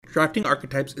Drafting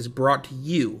Archetypes is brought to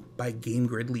you by Game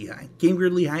Grid Lehigh. Game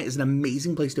Grid Lehigh is an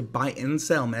amazing place to buy and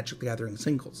sell Magic the Gathering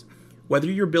singles. Whether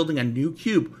you're building a new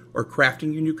cube or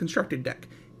crafting your new constructed deck,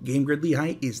 Game Grid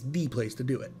Lehigh is the place to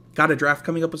do it. Got a draft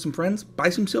coming up with some friends? Buy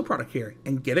some seal product here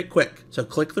and get it quick. So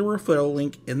click the referral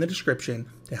link in the description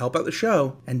to help out the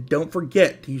show, and don't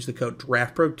forget to use the code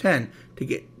DRAFTPRO10 to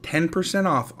get 10%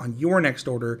 off on your next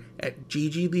order at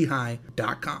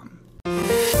gglehigh.com.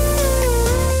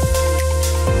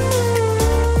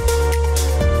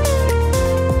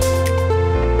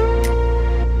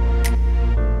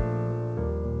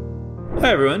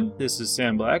 Hi everyone, this is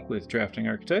Sam Black with Drafting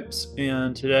Archetypes,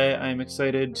 and today I'm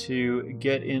excited to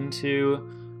get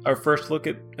into our first look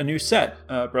at a new set.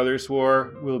 Brothers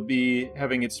War will be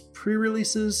having its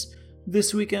pre-releases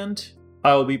this weekend.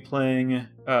 I'll be playing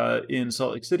in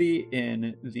Salt Lake City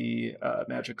in the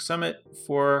Magic Summit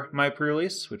for my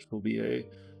pre-release, which will be a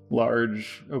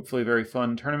large, hopefully very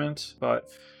fun tournament, but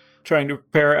trying to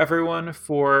prepare everyone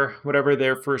for whatever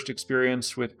their first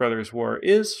experience with Brothers War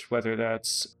is, whether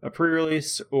that's a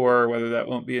pre-release or whether that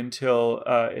won't be until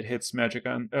it hits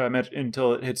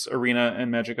until it hits Arena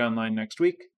and Magic Online next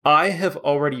week. I have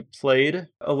already played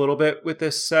a little bit with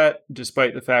this set,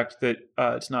 despite the fact that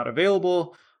it's not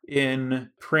available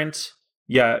in print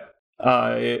yet.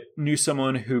 I knew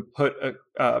someone who put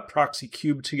a proxy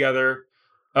cube together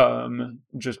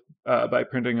just by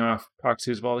printing off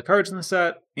proxies of all the cards in the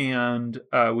set, and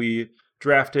we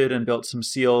drafted and built some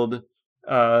sealed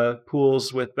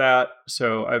pools with that.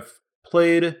 So I've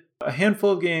played a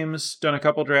handful of games, done a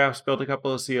couple drafts, built a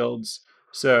couple of sealeds.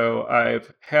 So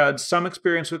I've had some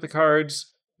experience with the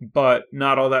cards, but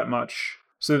not all that much.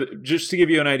 So just to give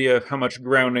you an idea of how much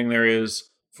grounding there is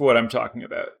for what I'm talking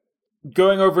about.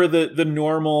 Going over the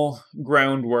normal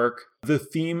groundwork, the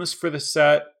themes for the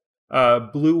set: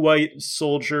 blue-white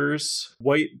soldiers.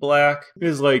 White-black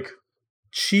is like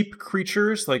cheap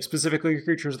creatures, like specifically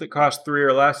creatures that cost 3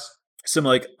 or less. Some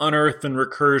like unearth and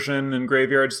recursion and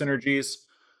graveyard synergies.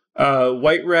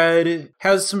 White-red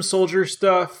has some soldier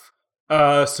stuff,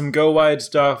 some go-wide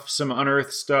stuff, some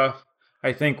unearth stuff.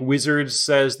 I think Wizards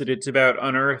says that it's about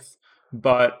unearth,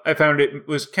 but I found it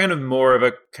was kind of more of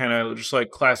a kind of just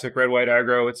like classic red-white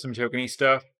aggro with some tokeny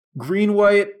stuff.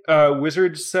 Green-white,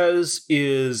 Wizard says,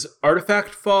 is Artifact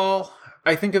Fall.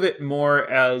 I think of it more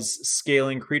as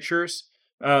scaling creatures.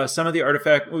 Some of the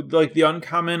artifact, like the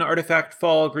uncommon Artifact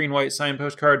Fall Green-white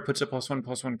Signpost card, puts a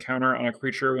 +1/+1 counter on a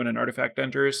creature when an artifact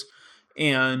enters.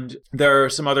 And there are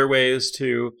some other ways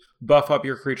to buff up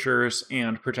your creatures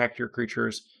and protect your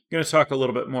creatures. I'm going to talk a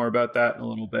little bit more about that in a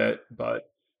little bit, but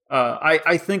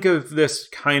I think of this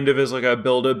kind of as like a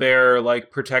Build-A-Bear,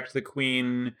 like Protect the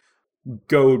Queen,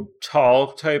 go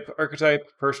tall type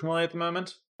archetype personally at the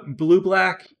moment.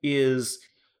 Blue-black is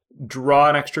draw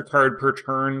an extra card per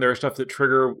turn. There are stuff that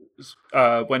trigger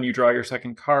when you draw your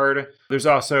second card. There's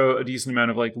also a decent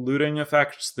amount of like looting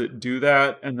effects that do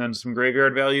that, and then some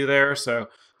graveyard value there. So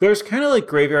there's kind of like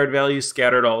graveyard value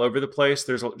scattered all over the place.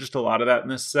 There's just a lot of that in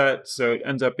this set, so it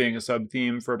ends up being a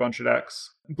sub-theme for a bunch of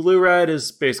decks. Blue-red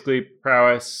is basically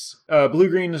prowess.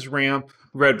 Blue-green is ramp.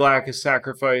 Red-black is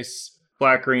sacrifice.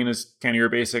 Black-green is kind of your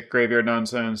basic graveyard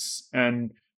nonsense.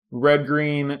 And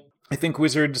red-green, I think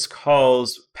Wizards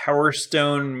calls Power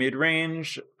Stone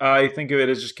mid-range. I think of it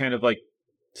as just kind of like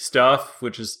stuff,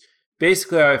 which is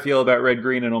basically how I feel about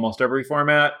red-green in almost every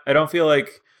format. I don't feel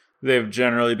like they've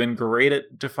generally been great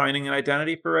at defining an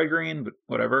identity for red-green, but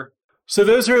whatever. So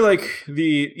those are like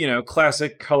the,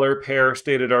 classic color pair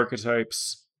stated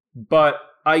archetypes. But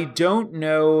I don't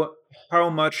know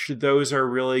how much those are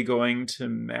really going to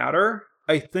matter.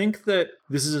 I think that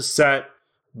this is a set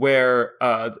where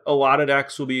a lot of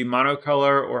decks will be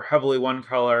monocolor or heavily one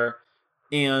color,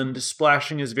 and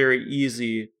splashing is very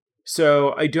easy.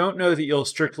 So I don't know that you'll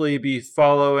strictly be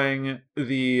following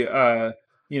the,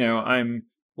 I'm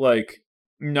like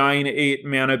 9/8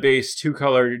 mana base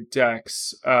 2-color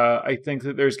decks. I think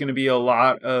that there's going to be a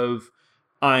lot of,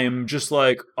 I'm just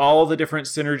like all the different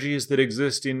synergies that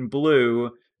exist in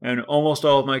blue, and almost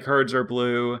all of my cards are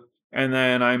blue, and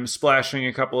then I'm splashing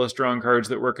a couple of strong cards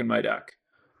that work in my deck.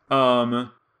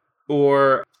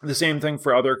 Or the same thing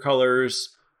for other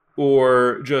colors,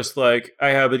 or just like I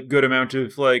have a good amount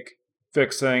of like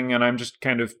fixing and I'm just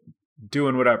kind of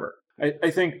doing whatever.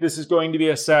 I think this is going to be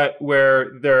a set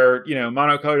where there are,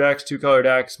 monocolor decks, 2-color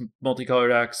decks, multicolor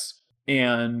decks,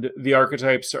 and the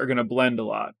archetypes are going to blend a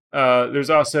lot. There's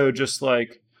also just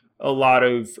like a lot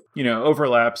of,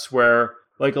 overlaps where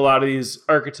like a lot of these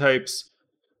archetypes,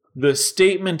 the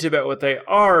statement about what they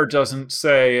are doesn't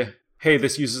say, hey,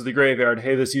 this uses the graveyard,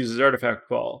 hey, this uses Artifact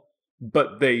Fall,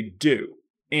 but they do.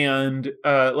 and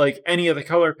like any of the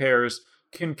color pairs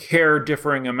can care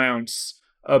differing amounts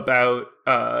about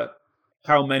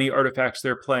how many artifacts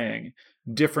they're playing,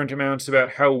 different amounts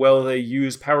about how well they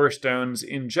use Power Stones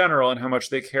in general and how much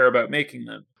they care about making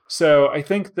them. So I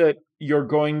think that you're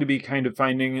going to be kind of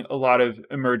finding a lot of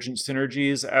emergent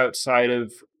synergies outside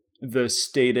of the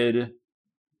stated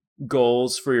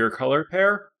goals for your color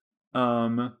pair,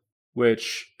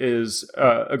 which is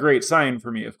a great sign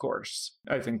for me, of course.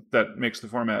 I think that makes the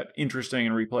format interesting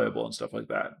and replayable and stuff like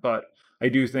that. But I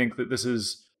do think that this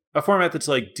is a format that's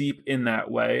like deep in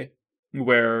that way,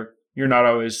 where you're not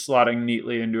always slotting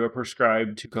neatly into a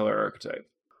prescribed 2-color archetype.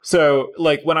 So,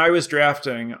 like, when I was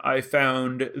drafting, I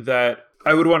found that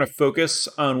I would want to focus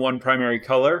on one primary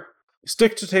color,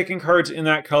 stick to taking cards in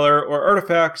that color or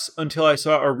artifacts until I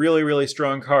saw a really, really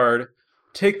strong card,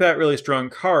 take that really strong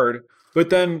card, but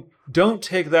then don't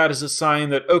take that as a sign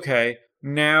that, okay,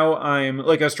 now I'm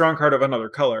like a strong card of another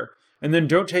color. And then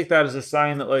don't take that as a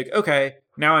sign that, like, okay,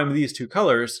 now I'm these 2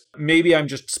 colors. Maybe I'm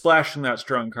just splashing that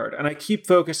strong card. And I keep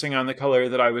focusing on the color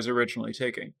that I was originally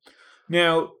taking.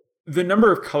 Now, the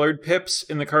number of colored pips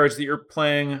in the cards that you're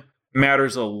playing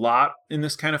matters a lot in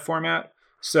this kind of format.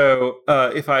 So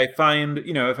if I find,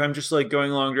 if I'm just like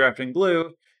going along drafting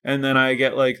blue, and then I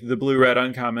get like the blue-red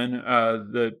uncommon,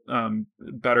 the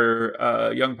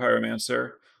better Young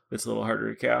Pyromancer, that's a little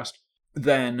harder to cast,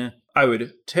 then I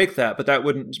would take that, but that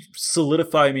wouldn't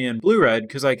solidify me in blue-red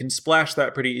because I can splash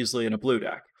that pretty easily in a blue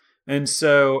deck. And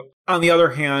so, on the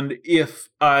other hand, if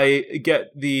I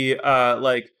get the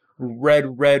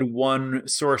red 1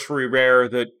 sorcery rare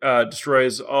that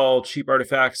destroys all cheap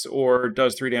artifacts or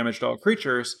does 3 damage to all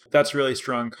creatures, that's a really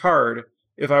strong card.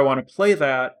 If I want to play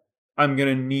that, I'm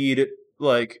going to need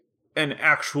like an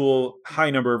actual high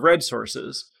number of red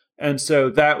sources. And so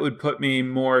that would put me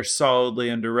more solidly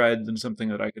into red than something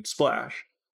that I could splash.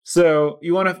 So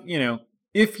you want to,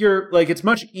 if you're like, it's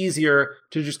much easier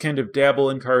to just kind of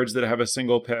dabble in cards that have a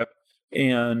single pip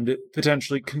and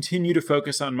potentially continue to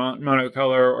focus on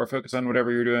monocolor or focus on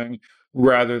whatever you're doing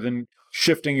rather than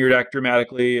shifting your deck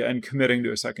dramatically and committing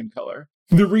to a second color.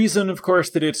 The reason, of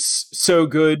course, that it's so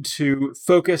good to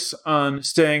focus on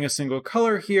staying a single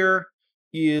color here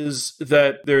is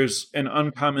that there's an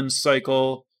uncommon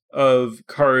cycle of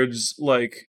cards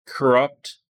like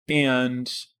Corrupt,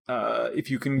 and if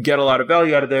you can get a lot of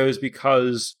value out of those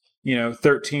because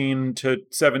 13 to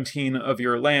 17 of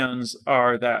your lands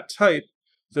are that type,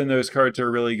 then those cards are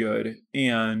really good.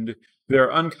 And they're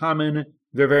uncommon,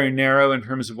 they're very narrow in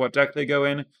terms of what deck they go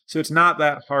in, so it's not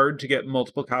that hard to get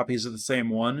multiple copies of the same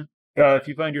one if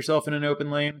you find yourself in an open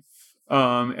lane.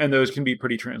 And those can be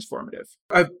pretty transformative.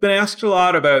 I've been asked a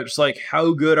lot about just like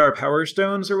how good are Power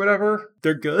Stones or whatever.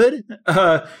 They're good.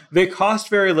 They cost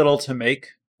very little to make.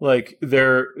 Like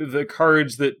they're the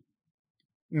cards that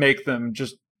make them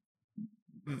just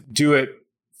do it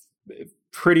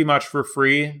pretty much for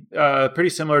free.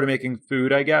 Pretty similar to making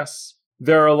food, I guess.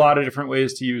 There are a lot of different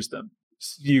ways to use them.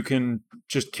 You can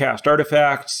just cast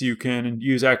artifacts, you can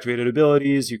use activated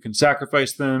abilities, you can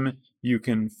sacrifice them, you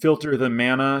can filter the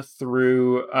mana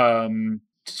through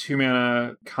 2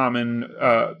 mana common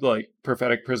like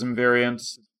Prophetic Prism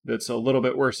variants. That's a little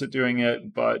bit worse at doing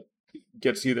it, but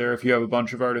gets you there if you have a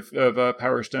bunch of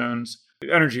Power Stones.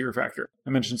 Energy Refractor, I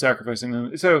mentioned sacrificing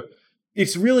them. So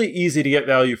it's really easy to get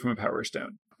value from a Power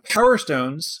Stone. Power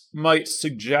Stones might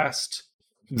suggest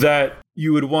that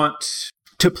you would want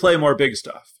to play more big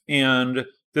stuff, and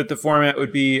that the format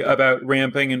would be about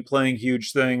ramping and playing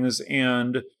huge things,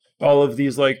 and all of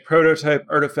these like prototype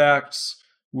artifacts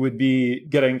would be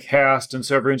getting cast, and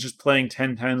so everyone's just playing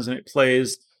 10/10s and it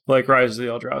plays like Rise of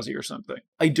the Eldrazi or something.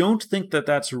 I don't think that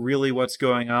that's really what's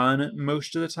going on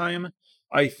most of the time.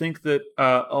 I think that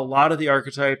a lot of the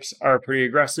archetypes are pretty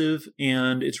aggressive,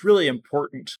 and it's really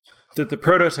important that the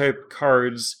prototype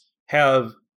cards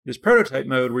have this prototype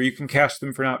mode where you can cast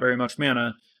them for not very much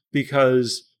mana,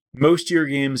 because most of your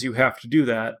games you have to do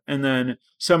that, and then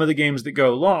some of the games that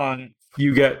go long,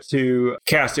 you get to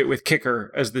cast it with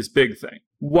Kicker as this big thing.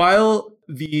 While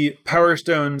the Power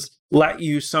Stones let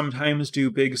you sometimes do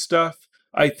big stuff,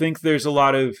 I think there's a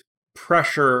lot of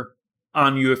pressure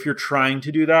on you if you're trying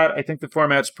to do that. I think the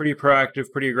format's pretty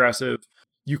proactive, pretty aggressive.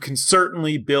 You can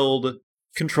certainly build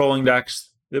controlling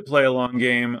decks that play a long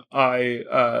game.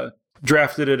 I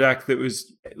drafted a deck that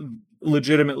was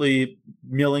legitimately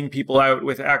milling people out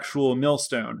with actual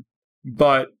millstone.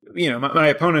 But, my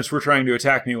opponents were trying to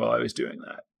attack me while I was doing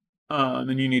that.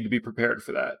 And you need to be prepared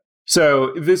for that.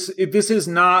 So this is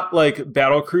not like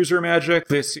battle cruiser Magic.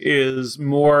 This is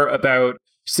more about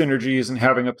synergies and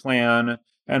having a plan.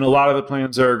 And a lot of the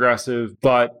plans are aggressive,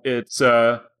 but it's,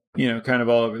 kind of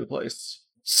all over the place.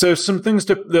 So some things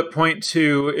that point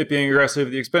to it being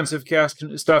aggressive. The expensive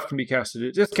stuff can be casted at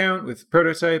a discount with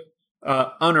prototype.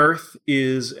 Unearth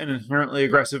is an inherently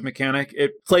aggressive mechanic.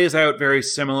 It plays out very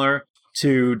similar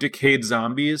to Decayed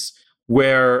Zombies,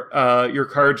 where your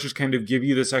cards just kind of give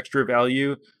you this extra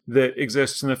value that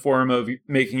exists in the form of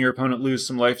making your opponent lose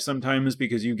some life sometimes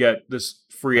because you get this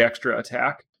free extra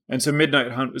attack. And so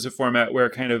Midnight Hunt was a format where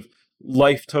kind of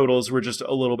life totals were just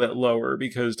a little bit lower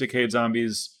because Decayed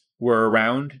Zombies were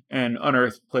around, and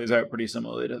Unearth plays out pretty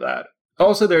similarly to that.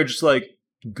 Also, they're just like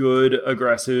good,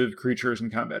 aggressive creatures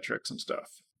and combat tricks and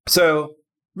stuff. So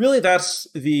really, that's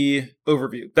the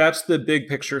overview. That's the big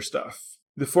picture stuff.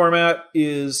 The format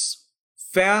is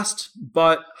fast,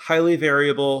 but highly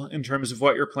variable in terms of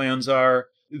what your plans are.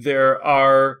 There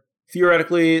are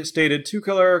theoretically stated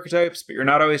 2-color archetypes, but you're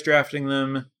not always drafting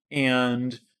them.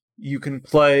 And you can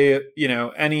play,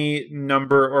 any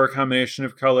number or a combination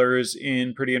of colors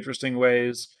in pretty interesting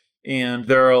ways. And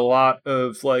there are a lot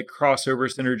of like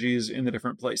crossover synergies in the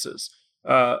different places.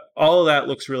 All of that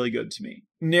looks really good to me.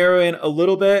 Narrow in a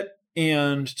little bit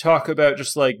and talk about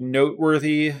just like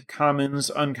noteworthy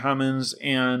commons, uncommons,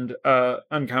 and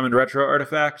uncommon retro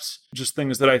artifacts. Just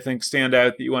things that I think stand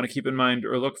out that you want to keep in mind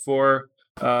or look for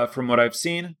from what I've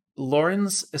seen.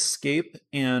 Loren's Escape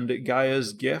and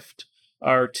Gaia's Gift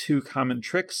are 2 common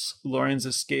tricks. Loren's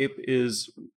Escape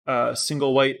is a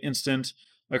single white instant.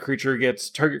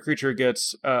 Target creature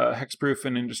gets hexproof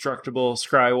and indestructible,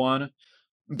 scry 1.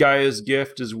 Gaia's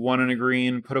Gift is 1 and a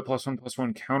green, put a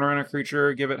 +1/+1 counter on a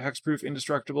creature, give it hexproof,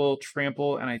 indestructible,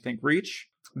 trample, and I think reach.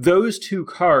 Those 2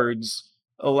 cards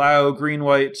allow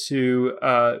green-white to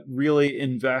really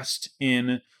invest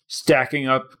in stacking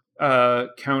up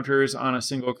counters on a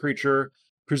single creature,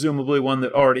 presumably one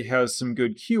that already has some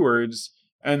good keywords,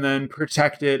 and then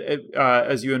protect it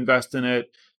as you invest in it,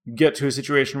 get to a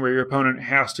situation where your opponent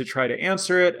has to try to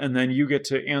answer it, and then you get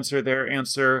to answer their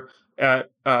answer at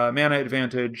mana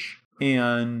advantage,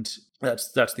 and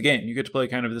that's the game. You get to play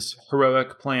kind of this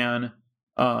heroic plan,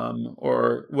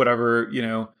 or whatever,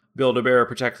 Build-A-Bear,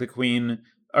 Protect the Queen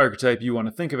archetype you want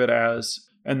to think of it as.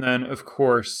 And then, of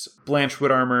course,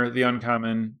 Blanchwood Armor, the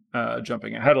uncommon,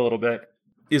 jumping ahead a little bit,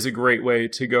 is a great way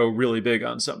to go really big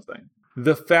on something.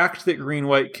 The fact that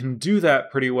green-white can do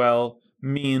that pretty well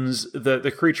means that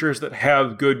the creatures that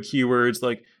have good keywords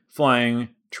like flying,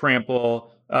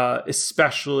 trample,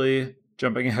 especially,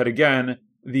 jumping ahead again,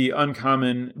 the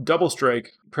uncommon Double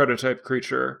Strike prototype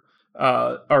creature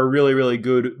are really, really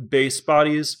good base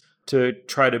bodies to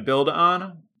try to build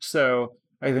on. So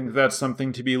I think that's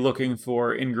something to be looking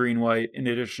for in green-white in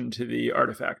addition to the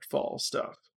artifact fall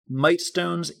stuff.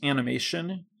 Mightstone's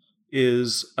animation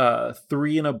is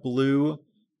 3 and a blue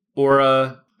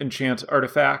aura enchanted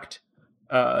artifact.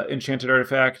 Enchanted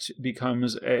artifact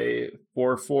becomes a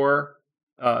 4/4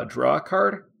 draw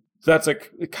card. That's a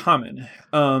common.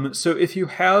 So if you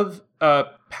have a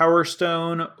Power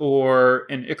Stone or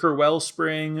an Ichor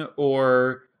Wellspring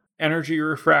or Energy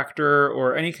Refractor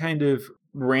or any kind of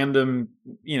random,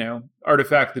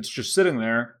 artifact that's just sitting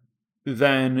there,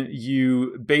 then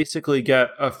you basically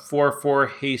get a 4/4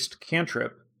 haste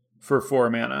cantrip for 4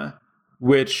 mana,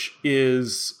 which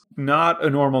is not a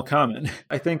normal common.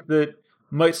 I think that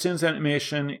Mightstone's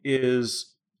animation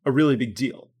is a really big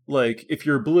deal. Like, if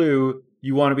you're blue,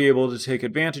 you want to be able to take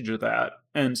advantage of that.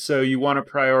 And so you want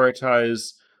to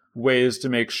prioritize ways to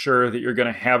make sure that you're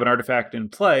going to have an artifact in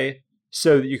play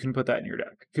so that you can put that in your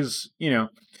deck. Because,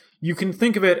 you can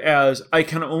think of it as, I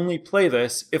can only play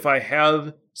this if I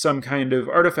have some kind of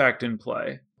artifact in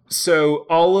play. So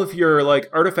all of your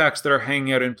artifacts that are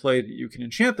hanging out in play that you can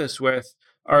enchant this with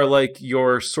are like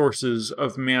your sources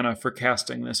of mana for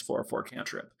casting this 4/4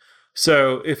 cantrip.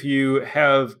 So if you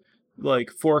have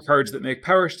 4 cards that make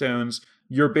Power Stones,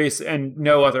 and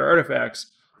no other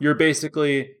artifacts, you're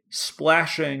basically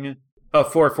splashing a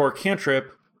 4/4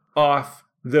 cantrip off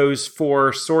those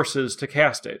 4 sources to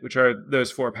cast it, which are those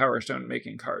 4 Power Stone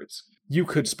making cards. You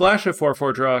could splash a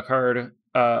 4/4 draw card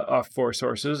off 4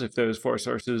 sources if those 4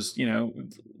 sources,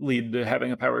 lead to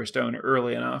having a Power Stone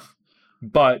early enough.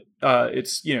 But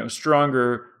it's,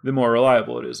 stronger the more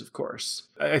reliable it is, of course.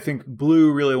 I think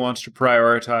blue really wants to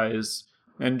prioritize,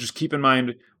 and just keep in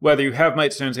mind, whether you have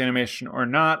Mightstone's animation or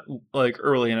not,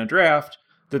 early in a draft,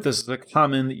 that this is a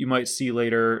common that you might see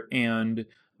later, and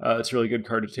it's a really good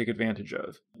card to take advantage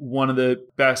of. One of the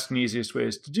best and easiest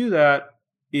ways to do that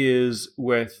is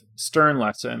with Stern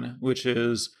Lesson, which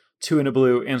is 2 and a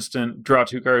blue instant, draw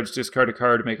 2 cards, discard a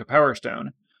card, make a Power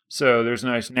Stone. So there's a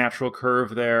nice natural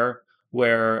curve there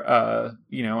where,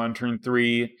 on turn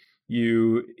 3,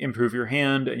 you improve your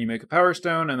hand and you make a Power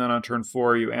Stone, and then on turn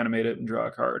 4, you animate it and draw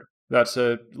a card. That's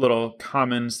a little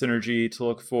common synergy to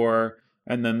look for.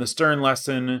 And then the Stern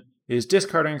lesson is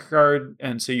discarding a card.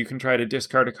 And so you can try to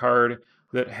discard a card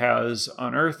that has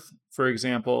Unearth, for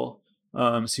example.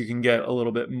 So you can get a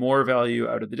little bit more value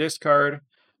out of the discard.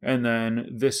 And then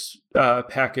this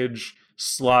package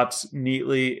slots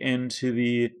neatly into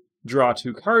the draw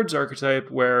 2 cards archetype,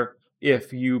 where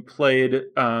if you played,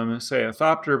 say, a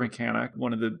Thopter mechanic,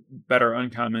 one of the better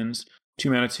uncommons, 2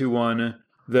 mana, 2/1,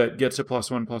 that gets a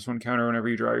 +1/+1 counter whenever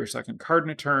you draw your second card in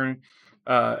a turn,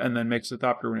 and then makes a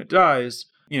Thopter when it dies.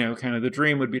 Kind of the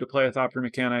dream would be to play a Thopter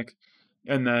mechanic,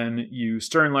 and then you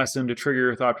Stern Lesson to trigger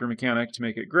your Thopter mechanic to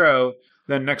make it grow.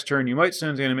 Then next turn you might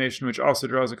Stone's Animation, which also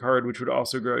draws a card, which would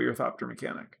also grow your Thopter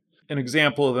mechanic. An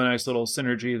example of a nice little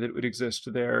synergy that would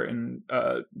exist there, and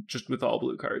just with all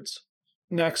blue cards.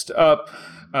 Next up,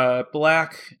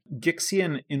 black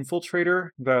Gixian Infiltrator.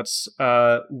 That's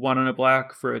 1 and a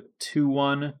black for a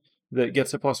 2/1 that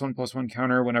gets a +1/+1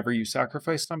 counter whenever you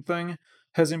sacrifice something,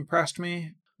 has impressed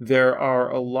me. There are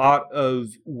a lot of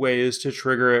ways to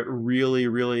trigger it really,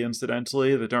 really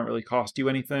incidentally that don't really cost you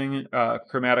anything.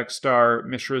 Chromatic Star,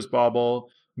 Mishra's Bauble,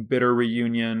 Bitter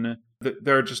Reunion.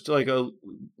 There are just like a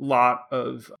lot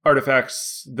of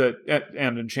artifacts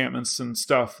and enchantments and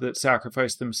stuff that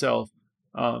sacrifice themselves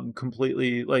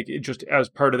completely, like just as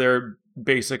part of their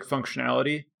basic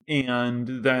functionality.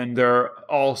 And then there are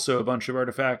also a bunch of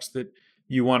artifacts that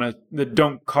that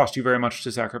don't cost you very much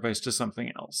to sacrifice to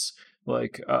something else,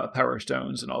 like Power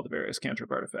Stones and all the various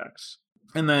cantrip artifacts.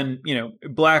 And then,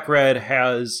 black-red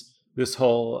has this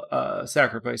whole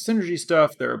sacrifice synergy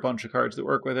stuff. There are a bunch of cards that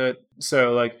work with it.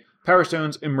 So, like, Power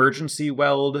Stones, Emergency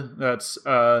Weld, that's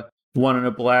 1 and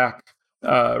a black,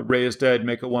 Raise Dead,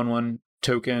 make a 1/1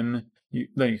 token.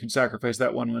 Then you can sacrifice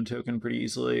that 1/1 token pretty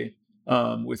easily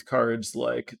with cards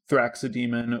like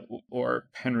Thraxodemon or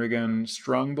Penregan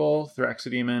Strongbow.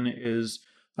 Thraxodemon is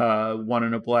 1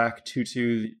 and a black,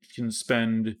 2/2. You can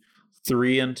spend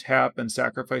 3 and tap and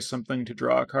sacrifice something to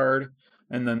draw a card.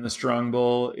 And then the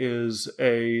Strongbow is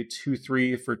a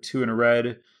 2/3 for 2 and a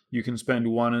red. You can spend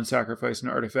 1 and sacrifice an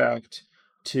artifact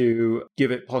to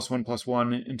give it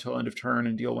 +1/+1 until end of turn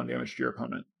and deal 1 damage to your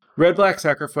opponent. Red-black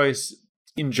sacrifice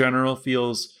in general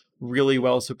feels really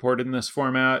well supported in this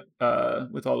format,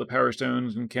 with all the Power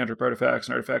Stones and cantrip artifacts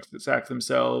and artifacts that sack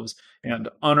themselves, and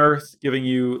Unearth giving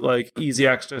you like easy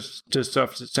access to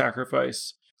stuff to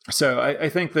sacrifice. So I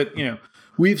think that,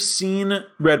 we've seen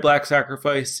red-black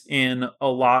sacrifice in a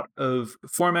lot of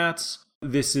formats.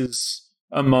 This is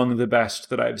among the best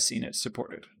that I've seen it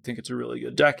supported. I think it's a really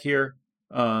good deck here.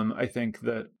 I think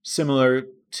that similar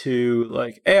to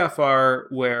like AFR,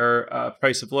 where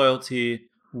Price of Loyalty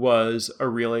was a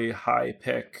really high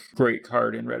pick, great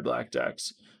card in red-black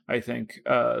decks. I think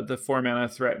the 4-mana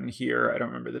Threaten here, I don't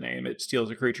remember the name, it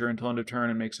steals a creature until end of turn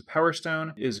and makes a Power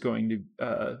Stone, is going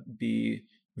to be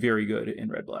very good in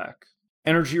red-black.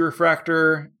 Energy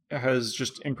Refractor has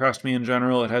just impressed me in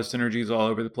general. It has synergies all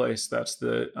over the place. That's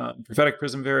the Prophetic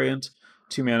Prism variant.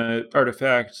 2 mana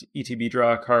artifact, ETB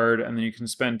draw a card, and then you can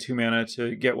spend 2 mana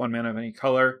to get 1 mana of any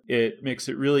color. It makes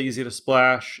it really easy to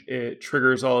splash. It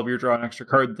triggers all of your draw an extra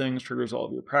card things, triggers all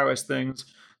of your prowess things,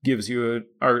 gives you an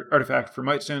artifact for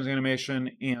Mightstone's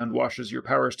Animation, and washes your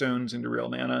Power Stones into real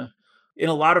mana. In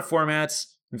a lot of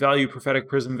formats, value Prophetic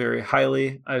Prism very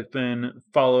highly. I've been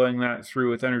following that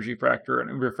through with Energy Refractor,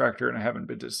 and I haven't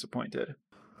been disappointed.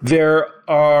 There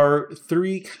are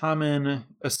 3 common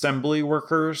assembly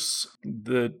workers,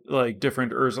 the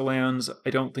different Urza lands.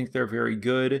 I don't think they're very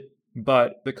good,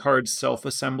 but the card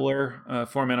Self-Assembler,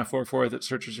 4 mana 4/4 that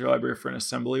searches your library for an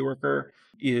assembly worker,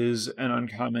 is an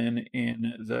uncommon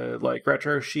in the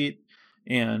retro sheet,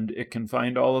 and it can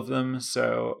find all of them.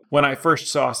 So when I first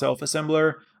saw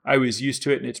Self-Assembler, I was used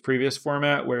to it in its previous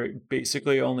format, where it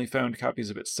basically only found copies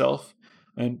of itself,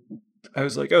 and I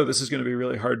was like, oh, this is going to be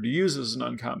really hard to use as an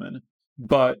uncommon.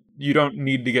 But you don't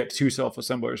need to get 2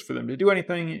 self-assemblers for them to do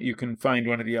anything. You can find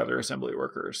one of the other assembly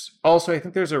workers. Also, I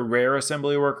think there's a rare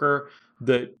assembly worker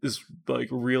that is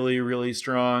really, really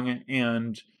strong,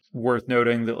 and worth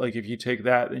noting that if you take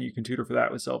that, then you can tutor for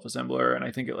that with self-assembler, and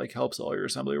I think it helps all your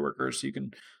assembly workers, so you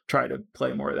can try to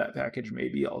play more of that package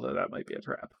maybe, although that might be a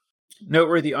trap.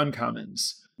 Noteworthy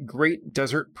uncommons. Great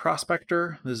Desert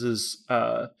Prospector. This is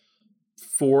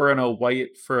 4 and a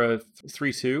white for a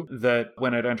 3/2 that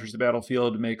when it enters the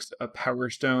battlefield makes a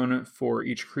Power Stone for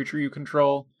each creature you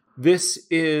control. This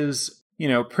is,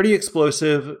 pretty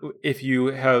explosive if you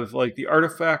have the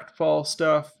artifact fall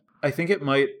stuff. I think it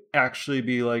might actually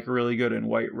be really good in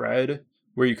white-red,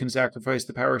 where you can sacrifice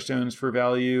the Power Stones for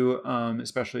value,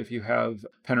 especially if you have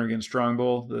Penregan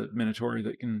Strongbow, the Minotaur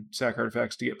that can sack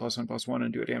artifacts to get +1/+1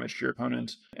 and do a damage to your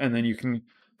opponent. And then you can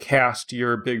cast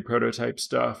your big prototype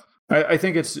stuff. I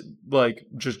think it's like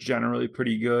just generally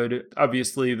pretty good.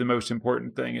 Obviously, the most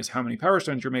important thing is how many Power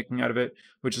Stones you're making out of it,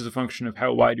 which is a function of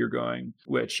how wide you're going,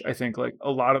 which I think like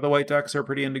a lot of the white decks are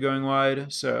pretty into going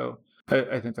wide. So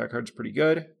I think that card's pretty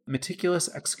good.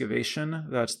 Meticulous Excavation,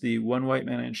 that's the 1 white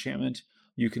mana enchantment.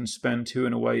 You can spend 2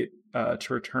 and a white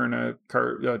to return a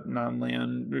card,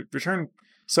 non-land, return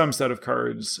some set of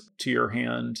cards to your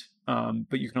hand,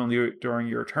 but you can only do it during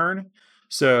your turn.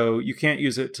 So you can't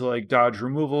use it to like dodge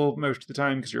removal most of the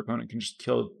time because your opponent can just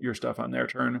kill your stuff on their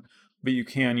turn. But you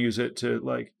can use it to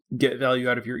like get value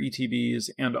out of your ETBs.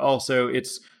 And also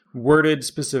it's worded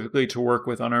specifically to work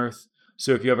with Unearth.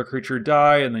 So if you have a creature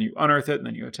die and then you unearth it and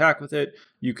then you attack with it,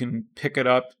 you can pick it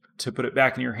up to put it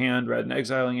back in your hand rather than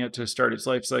exiling it to start its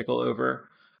life cycle over.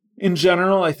 In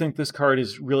general, I think this card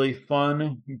is really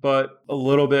fun, but a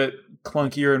little bit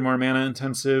clunkier and more mana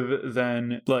intensive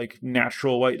than like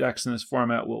natural white decks in this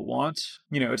format will want.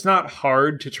 You know, it's not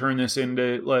hard to turn this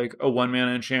into like a 1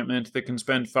 mana enchantment that can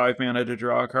spend 5 mana to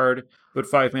draw a card, but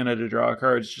 5 mana to draw a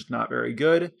card is just not very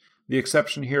good. The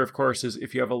exception here, of course, is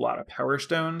if you have a lot of Power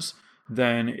Stones,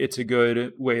 then it's a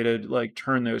good way to like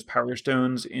turn those Power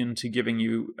Stones into giving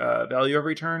you value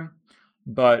every turn.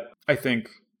 But I think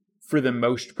for the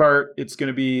most part, it's going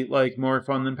to be like more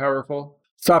fun than powerful.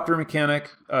 Thopter Mechanic,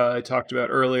 I talked about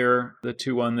earlier, the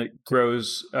 2/1 that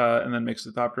grows and then makes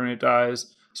the Thopter when it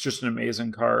dies. It's just an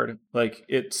amazing card. Like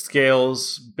it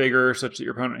scales bigger such that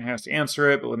your opponent has to answer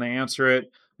it, but when they answer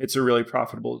it, it's a really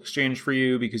profitable exchange for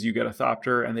you because you get a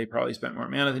Thopter and they probably spent more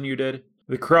mana than you did.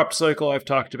 The Corrupt cycle I've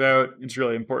talked about, it's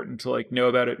really important to like know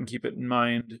about it and keep it in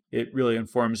mind. It really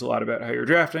informs a lot about how you're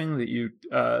drafting, that you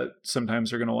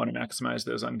sometimes are going to want to maximize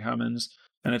those uncommons.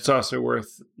 And it's also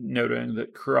worth noting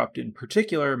that Corrupt in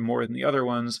particular, more than the other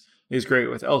ones, is great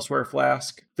with Elsewhere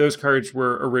Flask. Those cards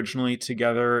were originally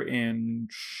together in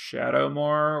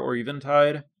Shadowmoor or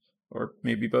Eventide, or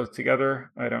maybe both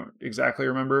together. I don't exactly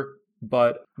remember.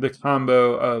 But the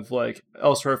combo of like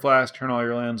Elsewhere Flask, turn all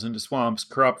your lands into swamps,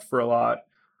 Corrupt for a lot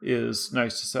is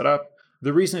nice to set up.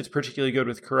 The reason it's particularly good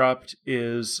with Corrupt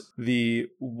is the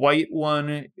white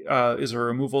one is a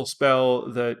removal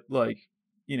spell that like,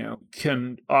 you know,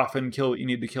 can often kill what you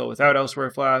need to kill without Elsewhere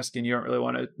Flask, and you don't really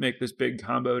want to make this big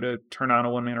combo to turn on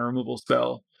a 1 mana removal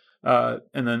spell.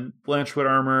 And then Blanchwood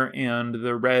Armor and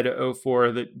the red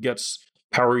 0/4 that gets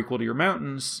power equal to your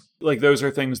mountains, like those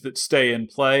are things that stay in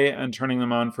play, and turning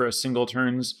them on for a single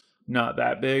turn's not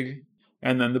that big.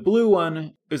 And then the blue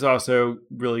one is also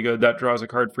really good. That draws a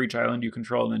card for each island you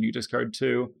control, and then you discard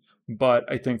 2. But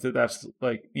I think that that's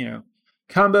like, you know,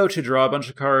 combo to draw a bunch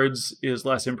of cards is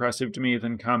less impressive to me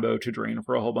than combo to drain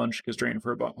for a whole bunch, because drain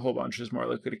for a whole bunch is more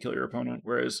likely to kill your opponent.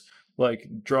 Whereas like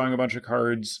drawing a bunch of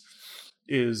cards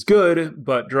is good,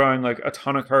 but drawing like a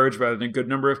ton of cards rather than a good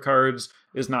number of cards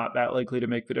is not that likely to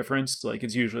make the difference. Like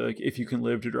it's usually like if you can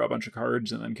live to draw a bunch of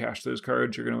cards and then cash those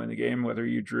cards, you're going to win the game, whether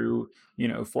you drew, you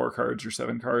know, 4 cards or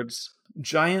 7 cards.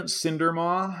 Giant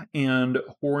Cindermaw and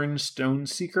Horn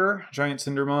Stoneseeker. Giant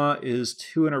Cindermaw is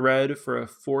 2 and a red for a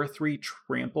 4/3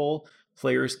 trample.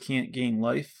 Players can't gain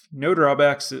life. No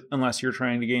drawbacks unless you're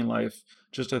trying to gain life.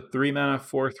 Just a 3 mana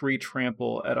 4/3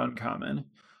 trample at uncommon.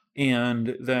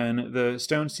 And then the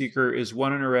Stoneseeker is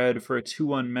 1 and a red for a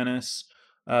 2/1 menace.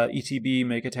 ETB,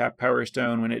 make a tap Power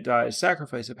Stone. When it dies,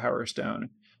 sacrifice a Power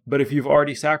Stone. But if you've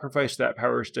already sacrificed that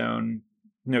Power Stone,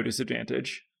 no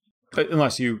disadvantage.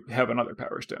 Unless you have another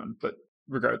Power Stone, but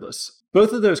regardless.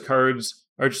 Both of those cards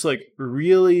are just like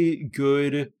really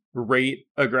good rate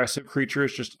aggressive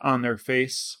creatures just on their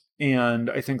face. And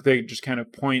I think they just kind of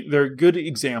they're good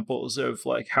examples of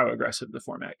like how aggressive the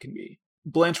format can be.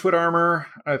 Blanchwood Armor,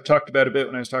 I've talked about a bit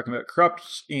when I was talking about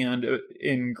Corrupt, and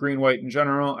in green-white in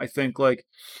general. I think like,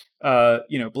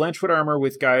 Blanchwood Armor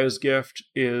with Gaia's Gift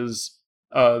is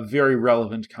a very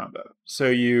relevant combo. So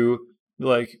you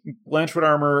like Blanchwood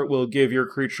Armor will give your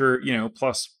creature, you know,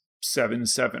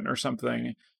 +7/7 or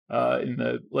something in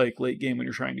the like late game when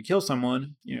you're trying to kill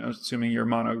someone, you know, assuming you're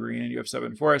mono green and you have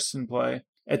 7 forests in play.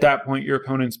 At that point, your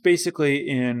opponent's basically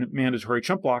in mandatory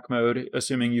chump block mode,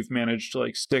 assuming you've managed to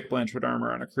like stick Blanchwood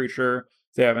Armor on a creature.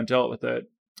 They haven't dealt with it.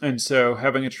 And so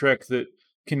having a trick that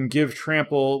can give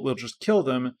trample will just kill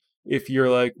them. If you're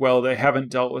like, well, they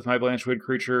haven't dealt with my Blanchwood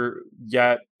creature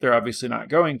yet, they're obviously not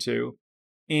going to.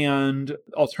 And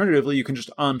alternatively, you can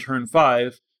just on turn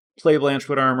 5, play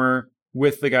Blanchwood Armor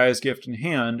with the Gaia's Gift in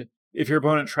hand. If your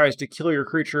opponent tries to kill your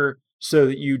creature so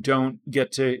that you don't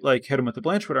get to like hit him with the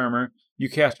Blanchwood Armor, you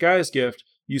cast Gaia's Gift,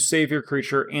 you save your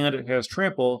creature and it has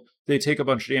trample, they take a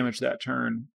bunch of damage that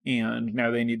turn, and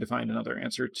now they need to find another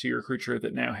answer to your creature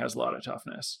that now has a lot of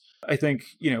toughness. I think,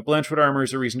 Blanchwood Armor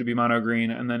is a reason to be mono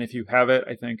green, and then if you have it,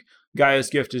 I think Gaia's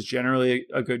Gift is generally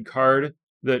a good card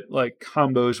that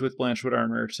combos with Blanchwood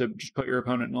Armor to just put your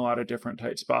opponent in a lot of different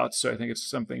tight spots. So I think it's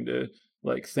something to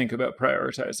think about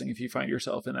prioritizing if you find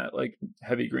yourself in that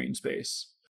heavy green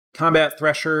space. Combat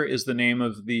Thresher is the name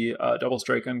of the double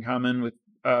strike uncommon with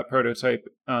prototype,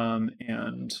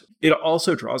 and it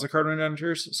also draws a card when it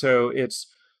enters. So it's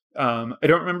I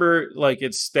don't remember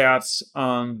its stats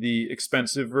on the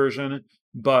expensive version,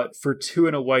 but for 2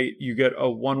 and a white, you get a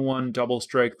 1/1 double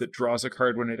strike that draws a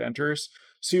card when it enters.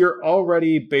 So you're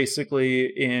already basically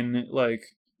in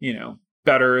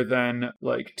better than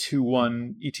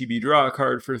 2/1 ETB draw a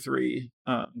card for 3,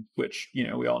 which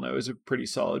we all know is a pretty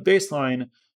solid baseline.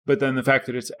 But then the fact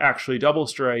that it's actually double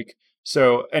strike,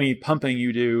 so any pumping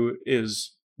you do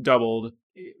is doubled.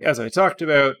 As I talked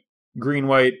about,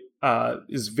 green-white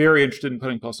is very interested in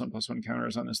putting +1/+1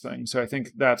 counters on this thing. So I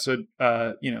think that's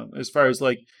as far as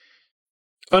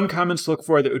uncommons to look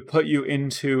for that would put you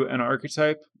into an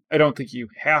archetype, I don't think you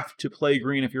have to play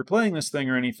green if you're playing this thing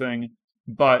or anything,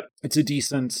 but it's a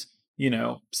decent,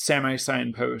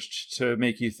 semi-signpost to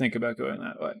make you think about going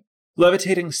that way.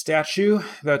 Levitating Statue,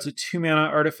 that's a 2-mana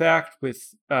artifact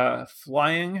with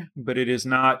flying, but it is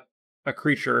not a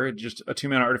creature, it's just a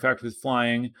 2-mana artifact with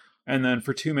flying. And then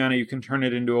for 2 mana, you can turn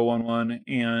it into a 1/1,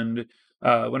 and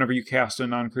whenever you cast a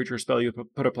non-creature spell, you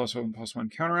put a +1/+1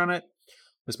 counter on it.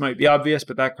 This might be obvious,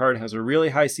 but that card has a really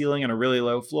high ceiling and a really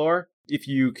low floor. If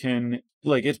you can,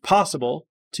 it's possible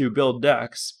to build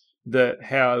decks that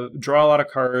draw a lot of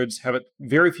cards, have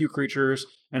very few creatures,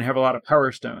 and have a lot of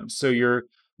power stones. So you're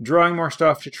drawing more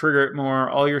stuff to trigger it more,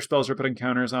 all your spells are putting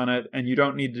counters on it, and you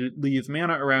don't need to leave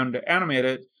mana around to animate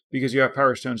it because you have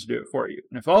power stones to do it for you.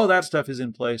 And if all of that stuff is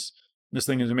in place, this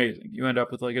thing is amazing. You end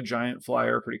up with a giant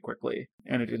flyer pretty quickly,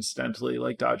 and it incidentally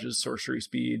dodges sorcery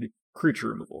speed, creature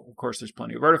removal. Of course, there's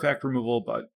plenty of artifact removal,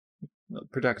 but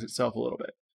it protects itself a little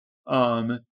bit.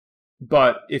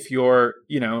 But if you're,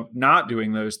 not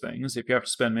doing those things, if you have to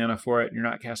spend mana for it and you're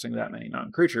not casting that many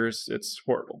non-creatures, it's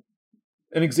horrible.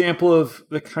 An example of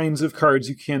the kinds of cards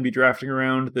you can be drafting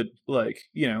around that,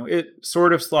 it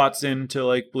sort of slots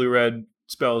into blue-red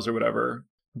spells or whatever,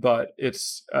 but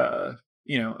it's, a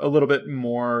little bit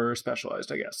more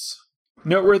specialized, I guess.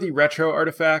 Noteworthy retro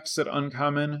artifacts at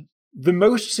Uncommon. The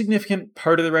most significant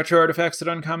part of the retro artifacts at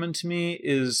Uncommon to me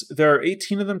is there are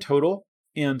 18 of them total,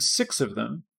 and 6 of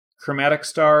them, Chromatic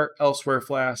Star, Elsewhere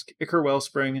Flask, Ichor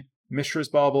Wellspring, Mishra's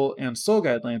Bauble, and Soul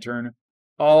Guide Lantern,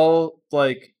 all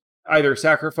either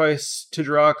sacrifice to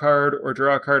draw a card or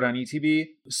draw a card on ETB.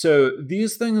 So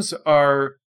these things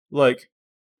are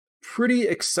pretty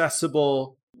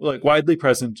accessible, widely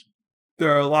present.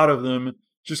 There are a lot of them,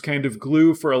 just kind of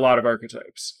glue for a lot of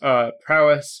archetypes.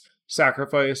 Prowess,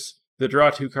 Sacrifice, the draw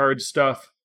 2 card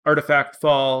stuff, Artifact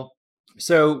Fall.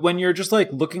 So when you're just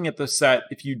looking at the set,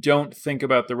 if you don't think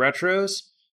about the retros,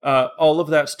 all of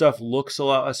that stuff looks a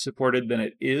lot less supported than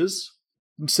it is.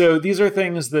 So these are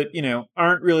things that,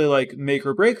 aren't really make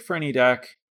or break for any deck,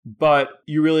 but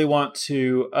you really want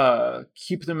to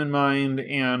keep them in mind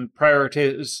and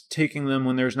prioritize taking them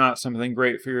when there's not something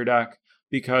great for your deck,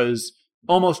 because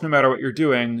almost no matter what you're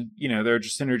doing, there are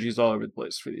just synergies all over the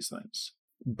place for these things.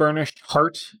 Burnished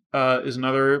Heart is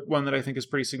another one that I think is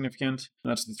pretty significant.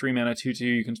 That's the 3-mana 2/2.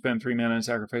 You can spend 3 mana and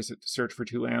sacrifice it to search for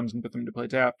 2 lands and put them to play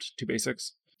tapped, 2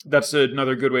 basics. That's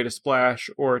another good way to splash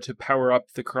or to power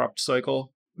up the Corrupt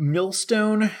Cycle.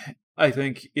 Millstone, I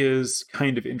think, is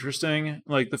kind of interesting.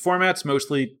 The format's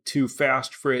mostly too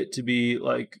fast for it to be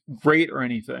great or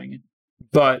anything,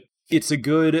 but it's a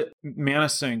good mana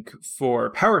sink for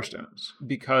Power Stones,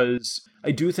 because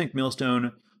I do think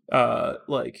Millstone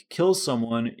kills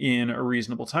someone in a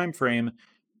reasonable time frame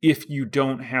if you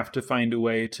don't have to find a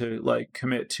way to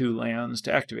commit 2 lands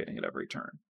to activating it every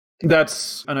turn.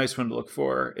 That's a nice one to look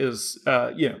for.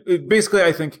 Basically,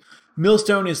 I think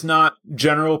Millstone is not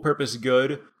general purpose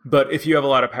good, but if you have a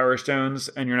lot of Power Stones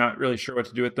and you're not really sure what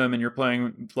to do with them and you're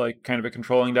playing kind of a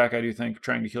controlling deck, I do think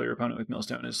trying to kill your opponent with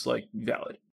Millstone is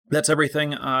valid. That's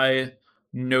everything I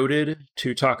noted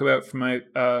to talk about from my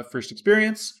first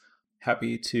experience.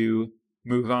 Happy to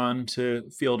move on to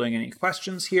fielding any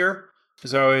questions here.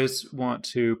 As I always, want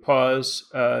to pause,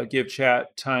 give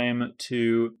chat time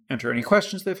to enter any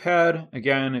questions they've had.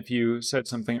 Again, if you said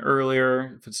something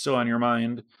earlier, if it's still on your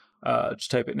mind, just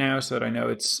type it now so that I know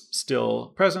it's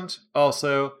still present.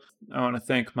 Also, I want to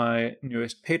thank my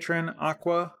newest patron,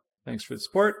 Aqua. Thanks for the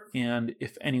support. And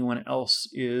if anyone else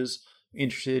is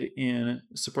interested in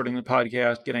supporting the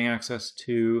podcast, getting access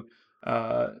to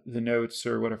the notes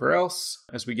or whatever else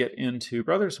as we get into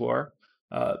Brothers War,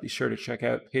 be sure to check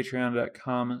out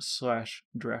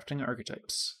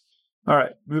patreon.com/draftingarchetypes. All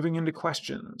right, moving into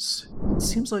questions. It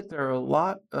seems like there are a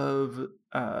lot of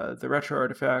the retro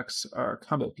artifacts are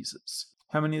combo pieces.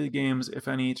 How many of the games, if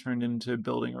any, turned into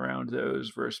building around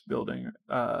those versus building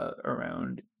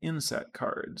around inset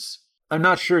cards? I'm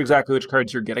not sure exactly which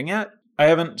cards you're getting at. I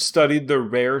haven't studied the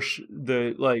rare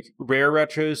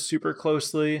retros super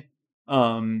closely.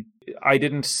 I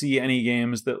didn't see any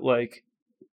games that like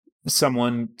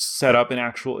someone set up an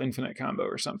actual infinite combo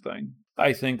or something.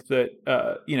 I think that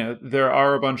there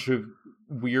are a bunch of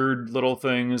weird little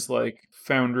things like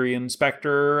Foundry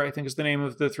Inspector, I think is the name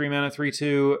of the 3-mana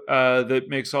 3/2 that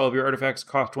makes all of your artifacts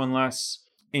cost 1 less.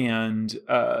 And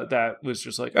that was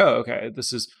just like, oh, okay,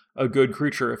 this is a good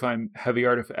creature if I'm heavy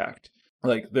artifact.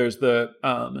 Like there's the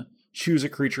choose a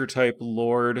creature type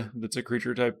Lord that's a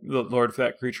creature type, the Lord for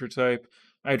that creature type.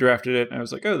 I drafted it and I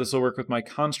was like, oh, this will work with my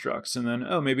constructs. And then,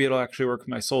 oh, maybe it'll actually work with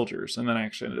my soldiers. And then I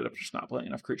actually ended up just not playing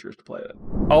enough creatures to play it.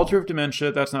 Altar of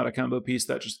Dementia, that's not a combo piece.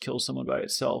 That just kills someone by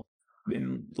itself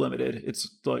in limited.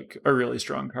 It's like a really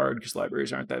strong card because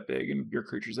libraries aren't that big and your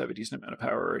creatures have a decent amount of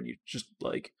power and you just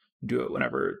like do it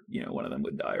whenever, one of them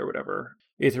would die or whatever.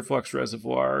 Aetherflux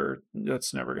Reservoir,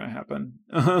 that's never going to happen.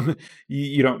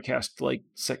 You don't cast like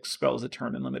 6 spells a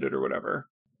turn in limited or whatever.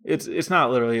 It's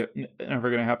not literally never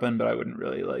going to happen, but I wouldn't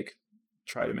really like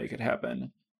try to make it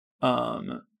happen.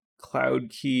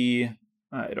 Cloud Key,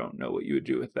 I don't know what you would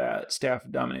do with that. Staff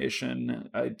of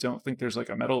Domination, I don't think there's like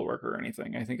a Metalwork or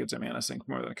anything. I think it's a mana sink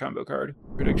more than a combo card.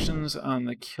 Predictions on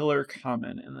the killer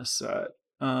common in this set.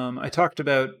 I talked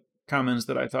about commons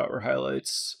that I thought were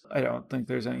highlights. I don't think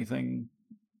there's anything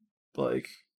like,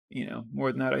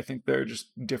 more than that. I think they're just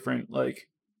different, like,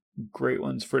 great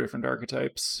ones for different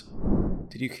archetypes.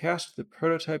 Did you cast the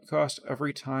prototype cost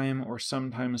every time or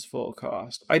sometimes full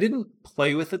cost? I didn't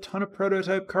play with a ton of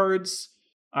prototype cards.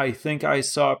 I think I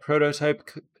saw prototype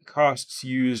costs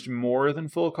used more than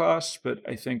full cost, but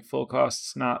I think full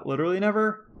costs not literally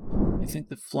never. I think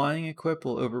the flying equip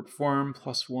will overperform.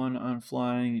 +1 on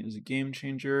flying is a game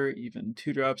changer. Even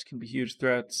 2-drops can be huge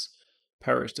threats.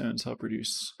 Power Stones help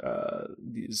reduce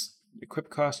these equip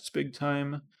costs big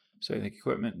time. So I think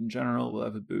equipment in general will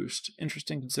have a boost.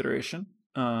 Interesting consideration.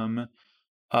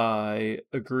 I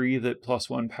agree that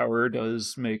 +1 power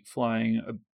does make flying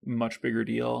a much bigger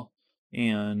deal.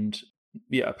 And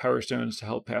yeah, Power Stones to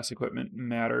help pass equipment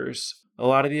matters. A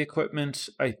lot of the equipment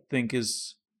I think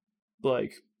is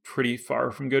like pretty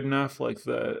far from good enough. Like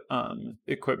the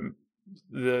equipment,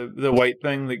 the white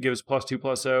thing that gives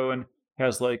 +2/+0 and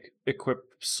has like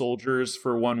equipped soldiers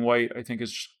for 1 white, I think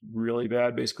is really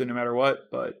bad basically no matter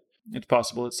what, but it's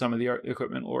possible that some of the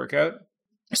equipment will work out.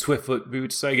 Swiftfoot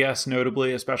boots, I guess,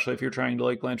 notably, especially if you're trying to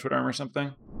like Blanchwood Arm or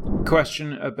something.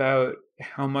 Question about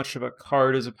how much of a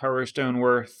card is a Power Stone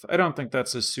worth. I don't think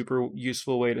that's a super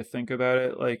useful way to think about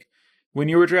it. Like when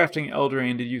you were drafting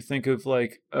Eldraine, did you think of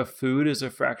like a food as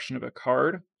a fraction of a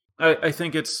card? I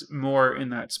think it's more in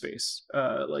that space.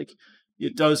 Like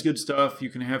it does good stuff.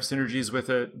 You can have synergies with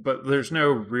it, but there's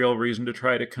no real reason to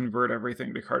try to convert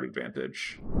everything to card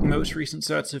advantage. Most recent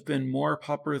sets have been more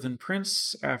Pauper than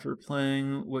Prince. After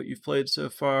playing what you've played so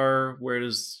far, where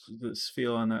does this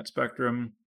feel on that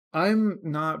spectrum? I'm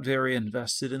not very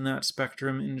invested in that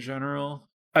spectrum in general.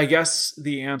 I guess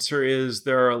the answer is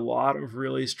there are a lot of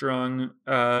really strong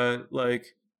like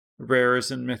rares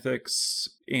and mythics,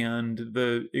 and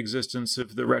the existence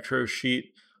of the retro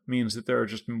sheet means that there are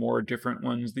just more different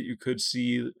ones that you could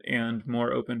see and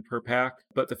more open per pack.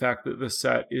 But the fact that the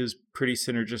set is pretty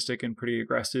synergistic and pretty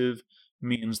aggressive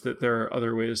means that there are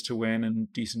other ways to win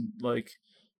and decent like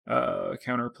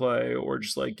counterplay, or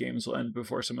just like games will end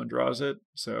before someone draws it.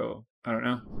 So I don't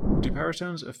know. Do Power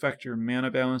Stones affect your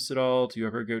mana balance at all? Do you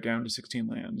ever go down to 16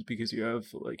 lands because you have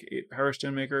like 8 Power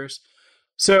Stone makers?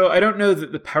 So I don't know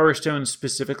that the Power Stones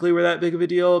specifically were that big of a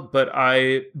deal, but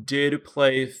I did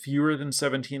play fewer than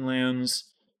 17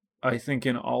 lands, I think,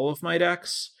 in all of my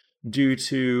decks, due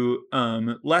to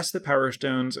less the Power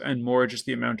Stones and more just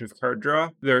the amount of card draw.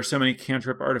 There are so many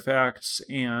cantrip artifacts,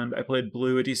 and I played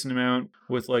blue a decent amount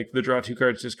with like the draw 2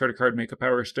 cards, discard a card, make a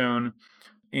Power Stone,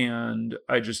 and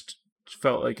I just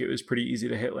felt like it was pretty easy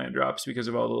to hit land drops because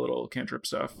of all the little cantrip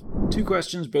stuff. 2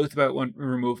 questions, both about one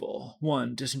removal.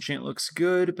 1, Disenchant looks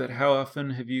good, but how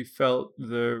often have you felt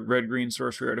the red-green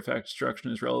sorcery artifact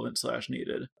destruction is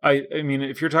relevant/needed? I mean,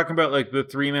 if you're talking about like the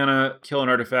 3 mana kill an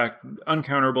artifact,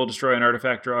 uncounterable, destroy an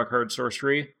artifact, draw a card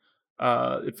sorcery,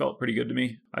 it felt pretty good to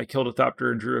me. I killed a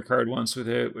Thopter and drew a card once with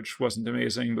it, which wasn't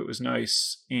amazing, but was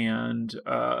nice. And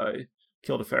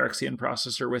killed a Phyrexian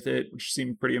Processor with it, which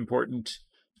seemed pretty important.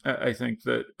 I think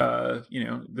that,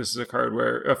 this is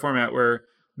a format where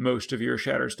most of your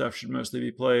Shatter stuff should mostly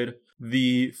be played.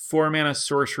 The 4-mana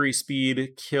sorcery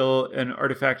speed, kill an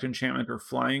artifact, enchantment, or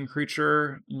flying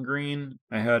creature in green.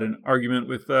 I had an argument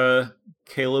with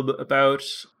Caleb about.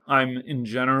 I'm in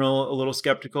general a little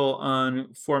skeptical on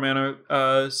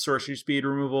 4-mana sorcery speed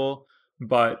removal,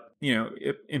 but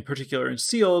in particular in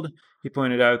Sealed, he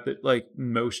pointed out that like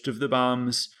most of the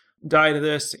bombs die to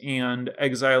this, and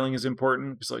exiling is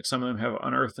important because like some of them have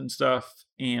unearth and stuff,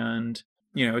 and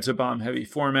it's a bomb heavy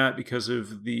format because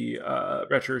of the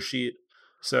retro sheet.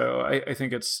 So I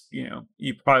think it's,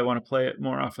 you probably want to play it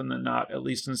more often than not, at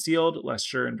least in Sealed, less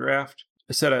sure in Draft.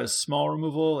 A set has small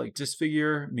removal, like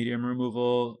Disfigure, medium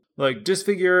removal, like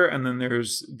Disfigure, and then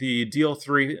there's the deal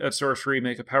 3 at sorcery,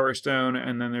 make a Power Stone,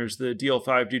 and then there's the deal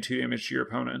 5, do 2 damage to your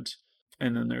opponent.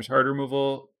 And then there's hard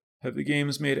removal. Have the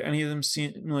games made any of them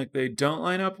seem like they don't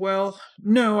line up well?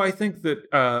 No, I think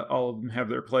that all of them have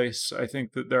their place. I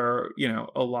think that there are,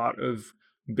 a lot of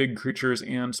big creatures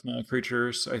and small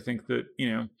creatures. I think that,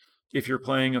 if you're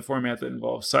playing a format that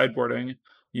involves sideboarding,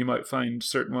 you might find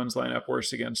certain ones line up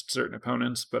worse against certain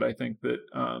opponents. But I think that,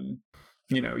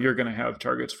 you're going to have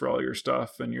targets for all your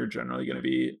stuff, and you're generally going to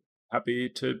be happy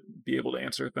to be able to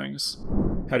answer things.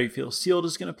 How do you feel Sealed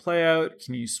is going to play out?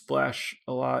 Can you splash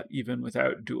a lot even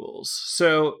without duels?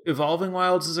 So Evolving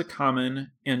Wilds is a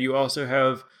common, and you also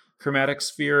have Chromatic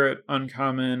Sphere at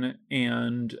uncommon,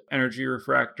 and Energy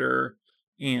Refractor,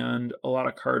 and a lot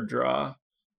of card draw.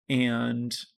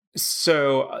 And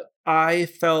so I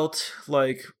felt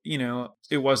like,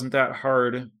 it wasn't that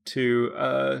hard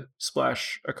to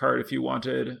splash a card if you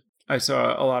wanted. I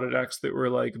saw a lot of decks that were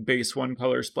like base one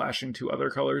color splashing 2 other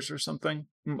colors or something.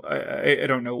 I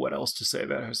don't know what else to say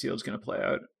about how Sealed's going to play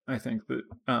out. I think that,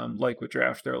 like with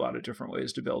Draft, there are a lot of different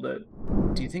ways to build it.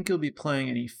 Do you think you'll be playing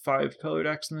any 5-color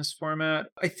decks in this format?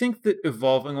 I think that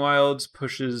Evolving Wilds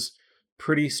pushes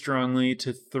pretty strongly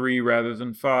to 3 rather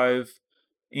than 5.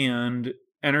 And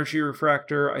Energy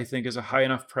Refractor, I think, is a high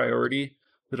enough priority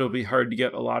that it'll be hard to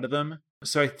get a lot of them.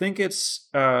 So I think it's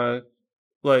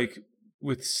like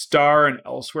with Star and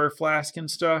Elsewhere Flask and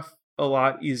stuff, a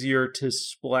lot easier to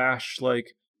splash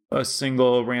like a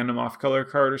single random off-color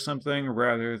card or something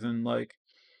rather than like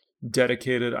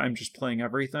dedicated, I'm just playing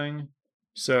everything.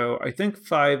 So I think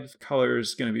 5 colors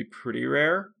is going to be pretty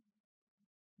rare.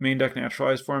 Main deck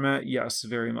naturalized format, yes,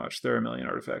 very much. There are a million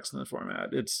artifacts in the format.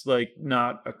 It's like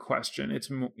not a question. It's,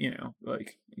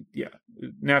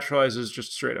 naturalized is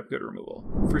just straight up good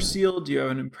removal. For Sealed, do you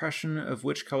have an impression of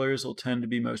which colors will tend to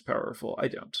be most powerful? I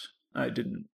don't. I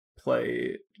didn't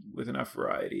play with enough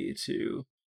variety to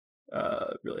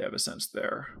really have a sense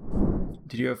there.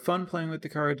 Did you have fun playing with the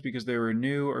cards because they were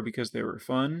new or because they were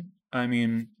fun? I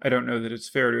mean, I don't know that it's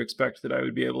fair to expect that I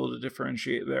would be able to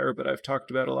differentiate there, but I've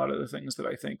talked about a lot of the things that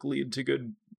I think lead to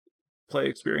good play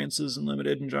experiences in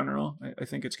Limited in general. I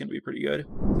think it's going to be pretty good.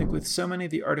 I think with so many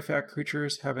of the artifact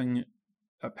creatures, having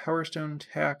a Power Stone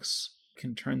tax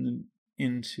can turn them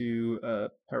into a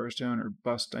Power Stone or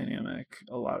bust dynamic.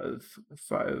 A lot of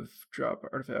 5-drop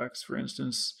artifacts, for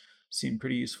instance, seem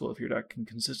pretty useful if your deck can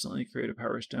consistently create a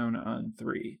Power Stone on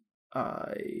 3.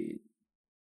 I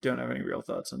don't have any real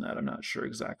thoughts on that. I'm not sure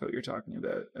exactly what you're talking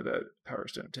about Power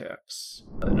Stone tax.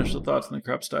 Initial thoughts on the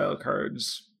Corrupt style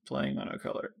cards playing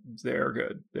monocolor. They're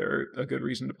good. They're a good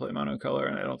reason to play monocolor,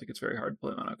 and I don't think it's very hard to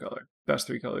play monocolor. Best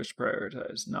 3 colors to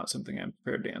prioritize. Not something I'm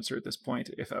prepared to answer at this point,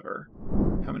 if ever.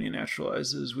 How many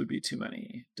naturalizes would be too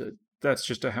many? That's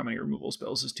just a how many removal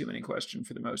spells is too many question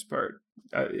for the most part.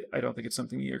 I don't think it's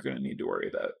something you're going to need to worry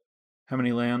about. How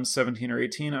many lands? 17 or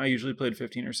 18? I usually played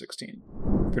 15 or 16.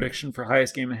 Prediction for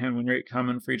highest game in hand win rate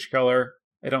common for each color.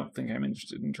 I don't think I'm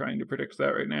interested in trying to predict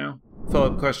that right now.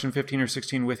 Follow-up question, 15 or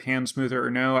 16 with hand smoother or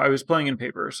no? I was playing in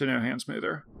paper, so no hand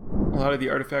smoother. A lot of the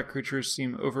artifact creatures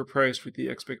seem overpriced with the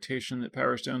expectation that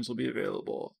Power Stones will be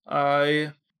available.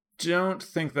 I don't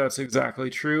think that's exactly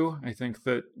true. I think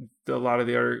that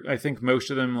I think most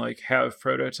of them like have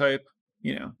prototype.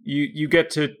 You get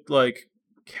to like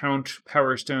count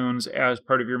Power Stones as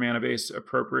part of your mana base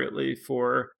appropriately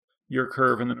for your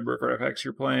curve and the number of artifacts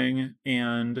you're playing,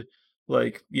 and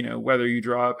like, whether you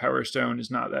draw a Power Stone is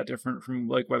not that different from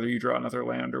like whether you draw another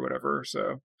land or whatever.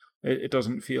 So it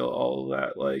doesn't feel all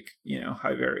that like,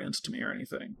 high variance to me or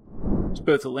anything. It's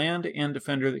both a land and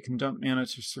defender that can dump mana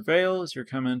to surveil. Is your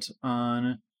comment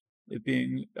on it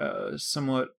being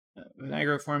somewhat an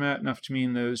aggro format enough to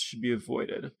mean those should be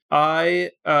avoided?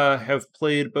 I have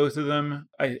played both of them.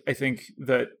 I think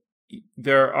that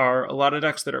there are a lot of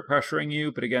decks that are pressuring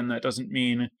you, but again, that doesn't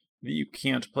mean that you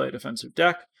can't play a defensive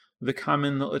deck. The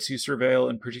common that lets you surveil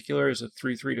in particular is a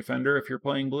 3/3 defender if you're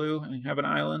playing blue and have an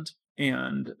island,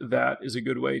 and that is a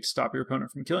good way to stop your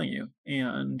opponent from killing you.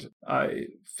 And I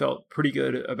felt pretty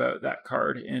good about that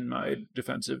card in my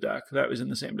defensive deck. That was in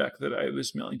the same deck that I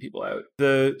was milling people out.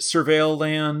 The surveil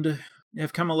land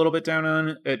I've come a little bit down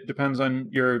on. It depends on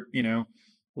your,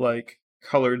 like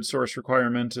colored source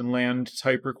requirement and land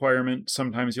type requirement.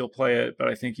 Sometimes you'll play it, but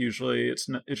I think usually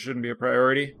it shouldn't be a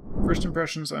priority. First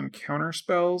impressions on counter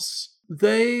spells.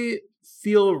 They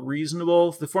feel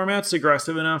reasonable. The format's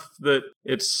aggressive enough that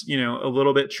it's, a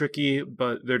little bit tricky,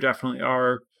 but there definitely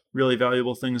are really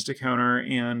valuable things to counter,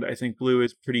 and I think blue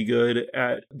is pretty good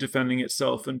at defending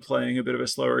itself and playing a bit of a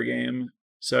slower game.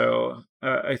 So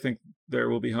I think there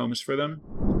will be homes for them.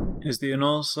 Is the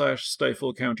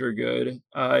annul/stifle counter good?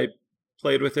 I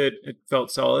played with it. It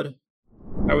felt solid.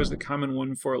 How was the common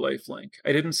 1/4 lifelink?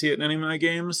 I didn't see it in any of my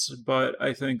games, but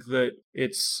I think that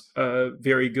it's a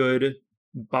very good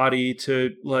body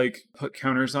to put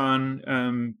counters on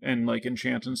and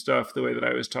enchant and stuff the way that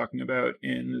I was talking about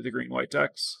in the green-white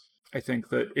decks. I think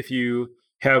that if you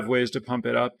have ways to pump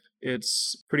it up,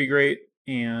 it's pretty great.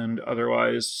 And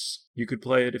otherwise, you could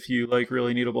play it if you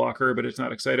really need a blocker, but it's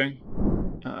not exciting.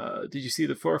 Did you see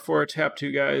the 4/4 tap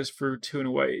 2 guys for 2 and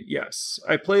a white? Yes.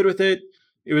 I played with it.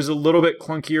 It was a little bit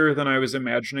clunkier than I was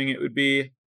imagining it would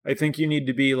be. I think you need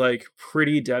to be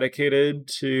pretty dedicated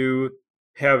to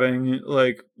having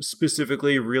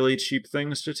specifically really cheap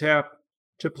things to tap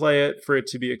to play it for it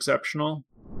to be exceptional.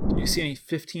 Do you see any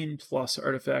 15+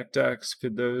 artifact decks?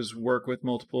 Could those work with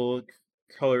multiple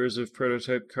colors of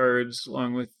prototype cards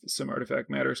along with some Artifact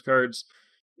Matters cards?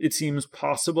 It seems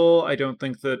possible. I don't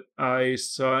think that I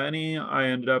saw any. I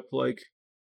ended up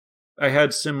I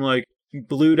had some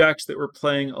blue decks that were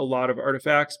playing a lot of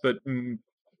artifacts, but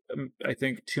I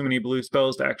think too many blue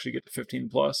spells to actually get to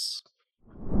 15+.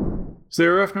 So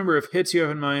there are a rough number of hits you have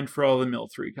in mind for all the mill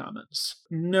 3 commons.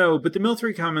 No, but the mill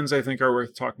 3 commons I think are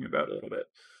worth talking about a little bit.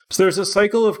 So there's a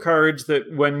cycle of cards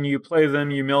that when you play them,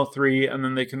 you mill 3, and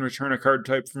then they can return a card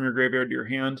type from your graveyard to your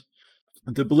hand.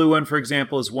 The blue one, for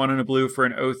example, is 1 and a blue for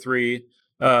an 0/3.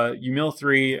 You mill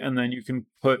 3, and then you can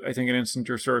put, I think, an instant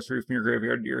or sorcery from your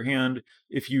graveyard to your hand.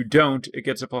 If you don't, it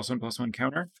gets a +1/+1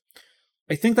 counter.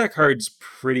 I think that card's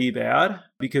pretty bad,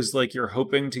 because you're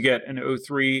hoping to get an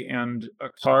 0/3 and a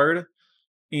card,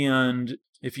 and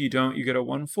if you don't, you get a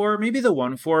 1/4. Maybe the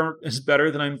 1/4 is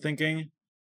better than I'm thinking.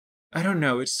 I don't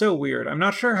know. It's so weird. I'm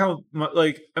not sure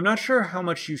how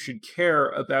much you should care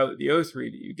about the 0/3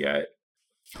 that you get.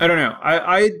 I don't know.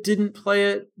 I didn't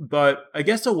play it, but I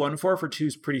guess a 1/4 for 2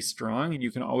 is pretty strong, and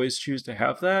you can always choose to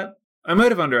have that. I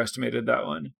might have underestimated that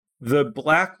one. The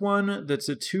black one that's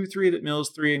a 2/3 that mills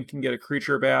 3 and can get a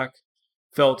creature back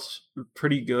felt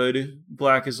pretty good.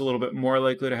 Black is a little bit more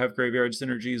likely to have graveyard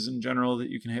synergies in general that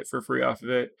you can hit for free off of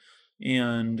it.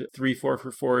 And 3/4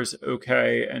 for 4 is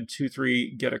okay, and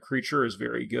 2/3 get a creature is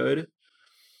very good.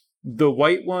 The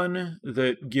white one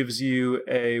that gives you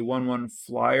a 1/1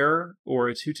 flyer or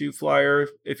a 2/2 flyer,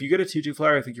 if you get a 2/2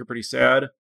 flyer, I think you're pretty sad.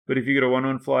 But if you get a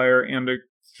 1/1 flyer and a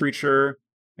creature,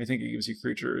 I think it gives you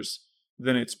creatures,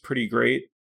 then it's pretty great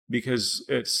because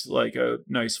it's a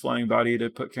nice flying body to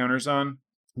put counters on.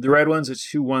 The red one's a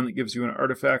 2/1 that gives you an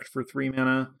artifact for 3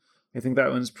 mana. I think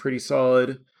that one's pretty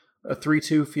solid. A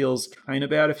 3/2 feels kind of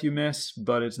bad if you miss,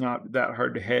 but it's not that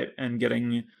hard to hit, and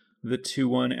getting the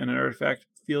 2/1 and an artifact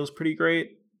feels pretty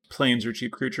great. Plains or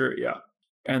cheap creature, yeah.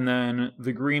 And then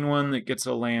the green one that gets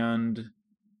a land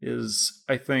is,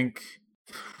 I think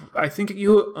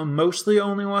you mostly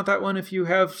only want that one if you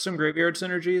have some graveyard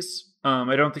synergies.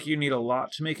 I don't think you need a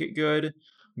lot to make it good,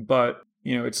 but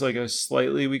it's a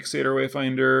slightly weak Satyr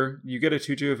Wayfinder. You get a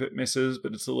 2/2 if it misses,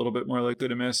 but it's a little bit more likely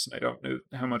to miss. I don't know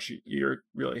how much you're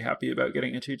really happy about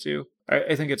getting a 2/2.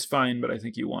 I think it's fine, but I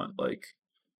think you want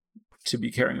to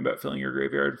be caring about filling your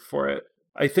graveyard for it.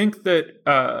 I think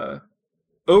that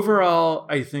overall,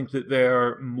 I think that they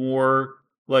are more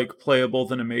playable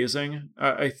than amazing.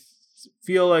 I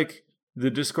feel like the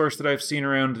discourse that I've seen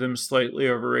around them slightly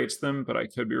overrates them, but I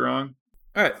could be wrong.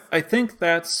 All right, I think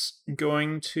that's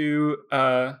going to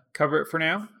cover it for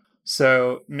now.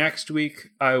 So next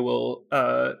week, I will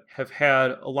have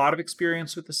had a lot of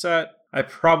experience with the set. I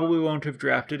probably won't have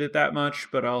drafted it that much,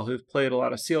 but I'll have played a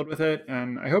lot of Sealed with it,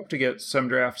 and I hope to get some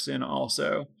drafts in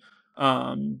also.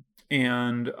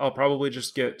 And I'll probably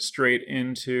just get straight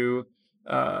into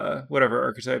whatever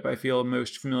archetype I feel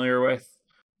most familiar with,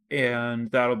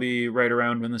 and that'll be right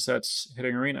around when the set's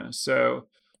hitting Arena. So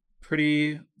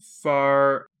pretty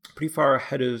far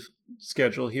ahead of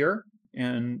schedule here.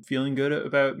 and feeling good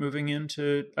about moving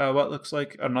into what looks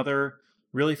like another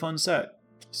really fun set.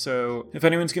 So if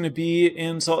anyone's going to be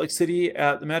in Salt Lake City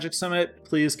at the Magic Summit,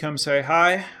 please come say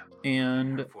hi,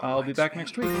 and I'll be back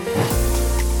next week.